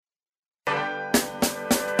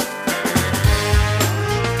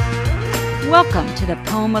Welcome to the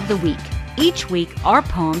Poem of the Week. Each week, our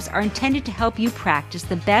poems are intended to help you practice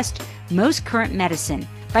the best, most current medicine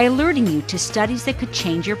by alerting you to studies that could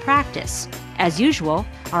change your practice. As usual,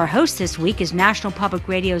 our host this week is National Public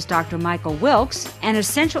Radio's Dr. Michael Wilkes and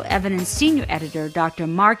Essential Evidence Senior Editor Dr.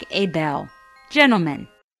 Mark Ebell. Gentlemen.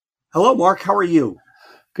 Hello, Mark. How are you?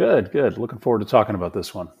 Good. Looking forward to talking about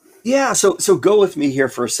this one. Yeah, so go with me here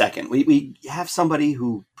for a second. We have somebody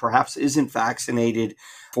who perhaps isn't vaccinated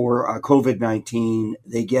for COVID-19.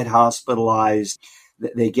 They get hospitalized.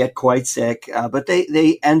 They get quite sick, but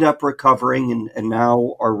they end up recovering and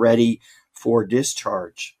now are ready for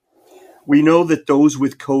discharge. We know that those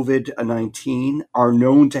with COVID-19 are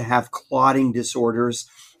known to have clotting disorders,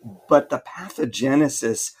 but the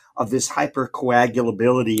pathogenesis of this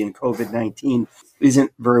hypercoagulability in COVID-19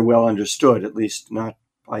 isn't very well understood, at least not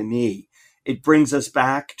by me. It brings us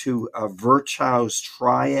back to Virchow's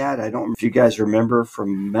triad. I don't know if you guys remember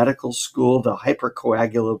from medical school, the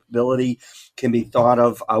hypercoagulability can be thought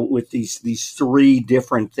of with these three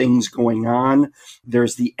different things going on.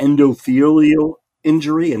 There's the endothelial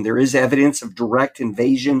injury, and there is evidence of direct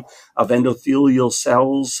invasion of endothelial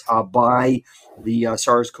cells by the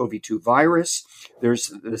SARS-CoV-2 virus.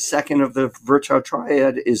 There's the second of the Virchow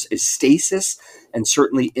triad is stasis, and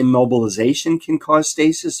certainly immobilization can cause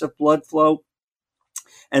stasis of blood flow.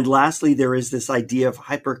 And lastly, there is this idea of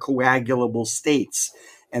hypercoagulable states.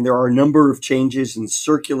 And there are a number of changes in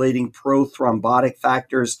circulating prothrombotic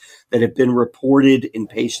factors that have been reported in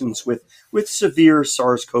patients with severe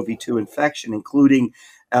SARS-CoV-2 infection, including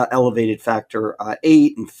elevated factor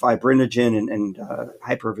 8 and fibrinogen and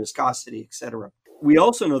hyperviscosity, et cetera. We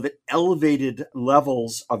also know that elevated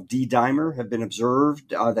levels of D-dimer have been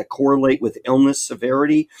observed that correlate with illness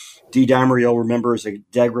severity. D-dimer, you'll remember, is a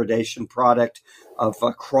degradation product of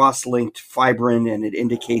cross-linked fibrin, and it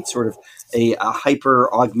indicates sort of a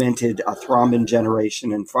hyper-augmented thrombin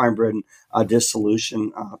generation and fibrin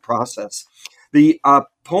dissolution process. The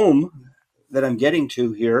poem that I'm getting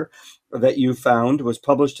to here that you found was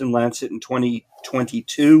published in Lancet in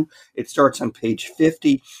 2022. It starts on page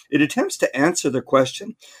 50. It attempts to answer the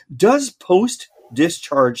question, does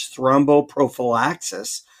post-discharge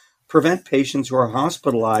thromboprophylaxis prevent patients who are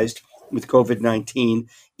hospitalized with COVID-19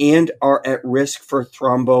 and are at risk for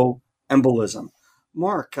thromboembolism?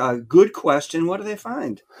 Mark, good question. What do they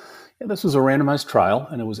find? Yeah, this was a randomized trial,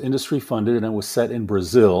 and it was industry funded, and it was set in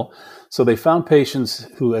Brazil. So they found patients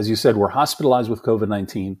who, as you said, were hospitalized with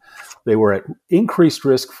COVID-19. They were at increased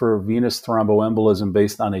risk for venous thromboembolism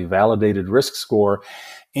based on a validated risk score,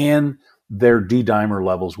 and their D-dimer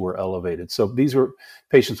levels were elevated. So these were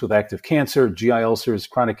patients with active cancer, GI ulcers,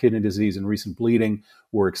 chronic kidney disease, and recent bleeding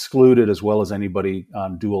were excluded, as well as anybody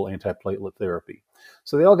on dual antiplatelet therapy.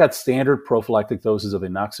 So they all got standard prophylactic doses of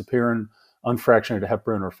enoxaparin, unfractionated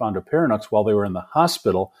heparin, or fondaparinux while they were in the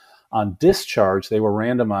hospital. On discharge, they were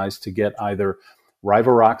randomized to get either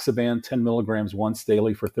rivaroxaban 10 milligrams once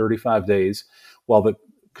daily for 35 days, while the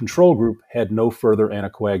control group had no further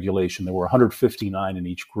anticoagulation. There were 159 in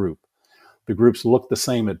each group. The groups looked the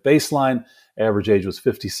same at baseline. Average age was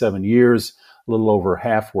 57 years. A little over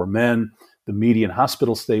half were men. The median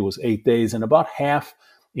hospital stay was 8 days, and about half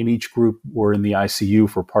in each group were in the ICU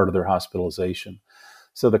for part of their hospitalization.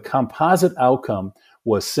 So the composite outcome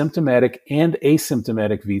was symptomatic and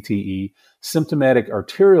asymptomatic VTE, symptomatic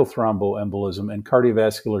arterial thromboembolism, and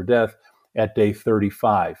cardiovascular death at day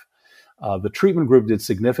 35. The treatment group did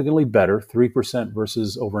significantly better, 3%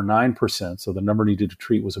 versus over 9%. So the number needed to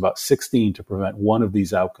treat was about 16 to prevent one of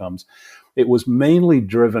these outcomes. It was mainly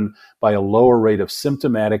driven by a lower rate of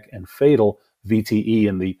symptomatic and fatal VTE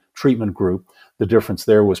in the treatment group. The difference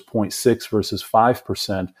there was 0.6 versus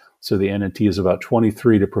 5%. So the NNT is about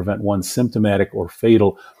 23 to prevent one symptomatic or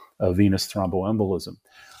fatal venous thromboembolism.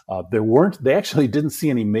 They actually didn't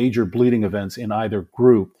see any major bleeding events in either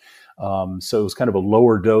group. So it was kind of a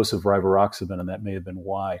lower dose of rivaroxaban, and that may have been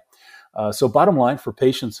why. So bottom line, for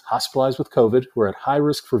patients hospitalized with COVID who are at high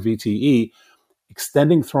risk for VTE,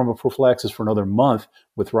 extending thromboprophylaxis for another month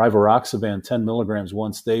with rivaroxaban 10 milligrams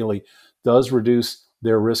once daily does reduce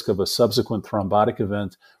their risk of a subsequent thrombotic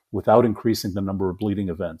event without increasing the number of bleeding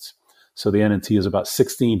events. So the NNT is about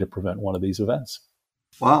 16 to prevent one of these events.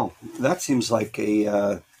 Wow, that seems like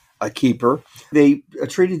a keeper. They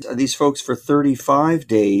treated these folks for 35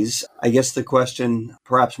 days. I guess the question,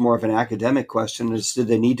 perhaps more of an academic question, is did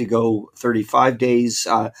they need to go 35 days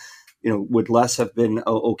would less have been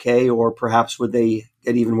okay, or perhaps would they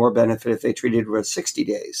get even more benefit if they treated with 60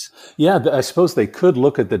 days? Yeah, I suppose they could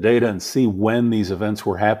look at the data and see when these events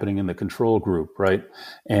were happening in the control group, right?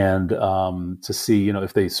 And to see,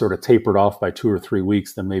 if they sort of tapered off by 2 or 3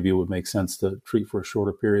 weeks, then maybe it would make sense to treat for a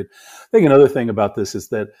shorter period. I think another thing about this is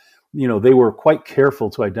that, they were quite careful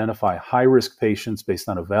to identify high-risk patients based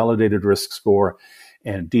on a validated risk score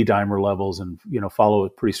and D-dimer levels, and follow a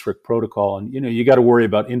pretty strict protocol. And you got to worry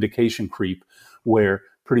about indication creep, where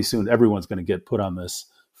pretty soon everyone's going to get put on this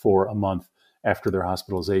for a month after their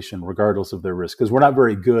hospitalization, regardless of their risk, because we're not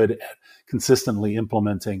very good at consistently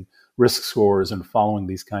implementing risk scores and following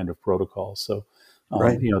these kind of protocols. So,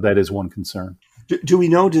 right. That is one concern. Do we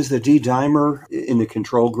know, does the D-dimer in the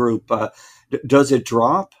control group, does it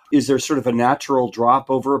drop? Is there sort of a natural drop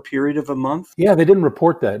over a period of a month? Yeah, they didn't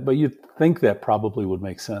report that, but you'd think that probably would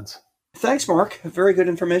make sense. Thanks, Mark. Very good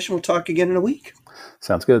information. We'll talk again in a week.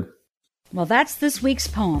 Sounds good. Well, that's this week's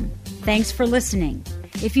poem. Thanks for listening.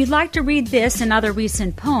 If you'd like to read this and other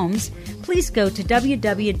recent poems, please go to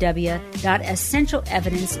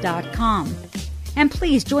www.essentialevidence.com. And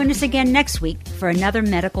please join us again next week for another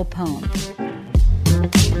medical poem.